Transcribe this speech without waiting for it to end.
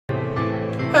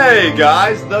Hey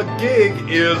guys, the gig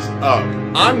is up.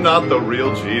 I'm not the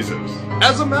real Jesus.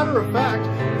 As a matter of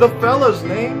fact, the fella's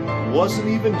name wasn't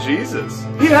even Jesus.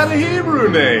 He had a Hebrew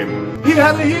name. He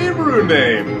had a Hebrew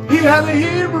name. He had a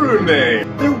Hebrew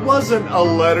name. There wasn't a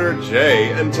letter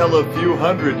J until a few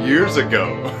hundred years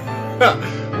ago.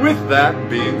 With that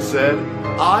being said,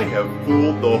 I have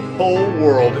fooled the whole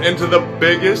world into the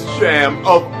biggest sham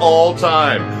of all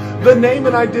time. The name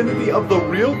and identity of the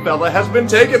real fella has been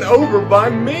taken over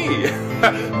by me.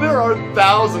 There are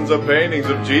thousands of paintings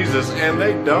of Jesus and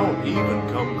they don't even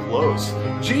come close.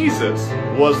 Jesus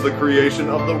was the creation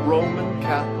of the Roman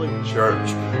Catholic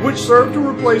Church, which served to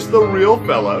replace the real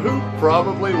fella who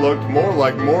probably looked more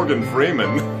like Morgan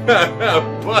Freeman.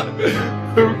 But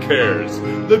who cares?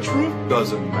 The truth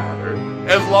doesn't matter,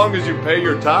 as long as you pay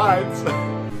your tithes.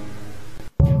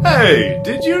 Hey,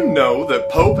 did you know that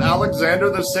Pope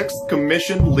Alexander VI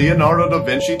commissioned Leonardo da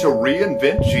Vinci to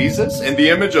reinvent Jesus in the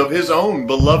image of his own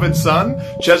beloved son,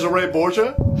 Cesare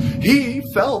Borgia? He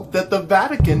felt that the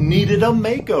Vatican needed a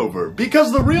makeover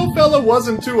because the real fella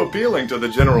wasn't too appealing to the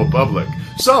general public.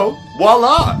 So,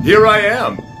 voila, here I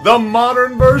am, the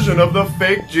modern version of the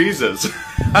fake Jesus.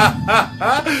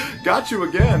 Got you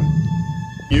again.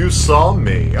 You saw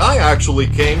me. I actually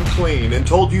came clean and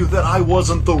told you that I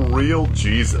wasn't the real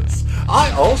Jesus. I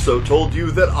also told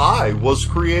you that I was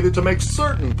created to make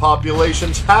certain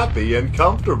populations happy and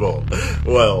comfortable.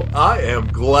 Well, I am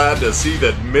glad to see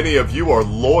that many of you are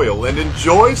loyal and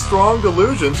enjoy strong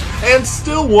delusions and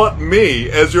still want me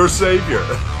as your savior.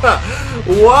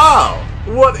 Wow,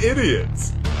 what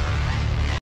idiots.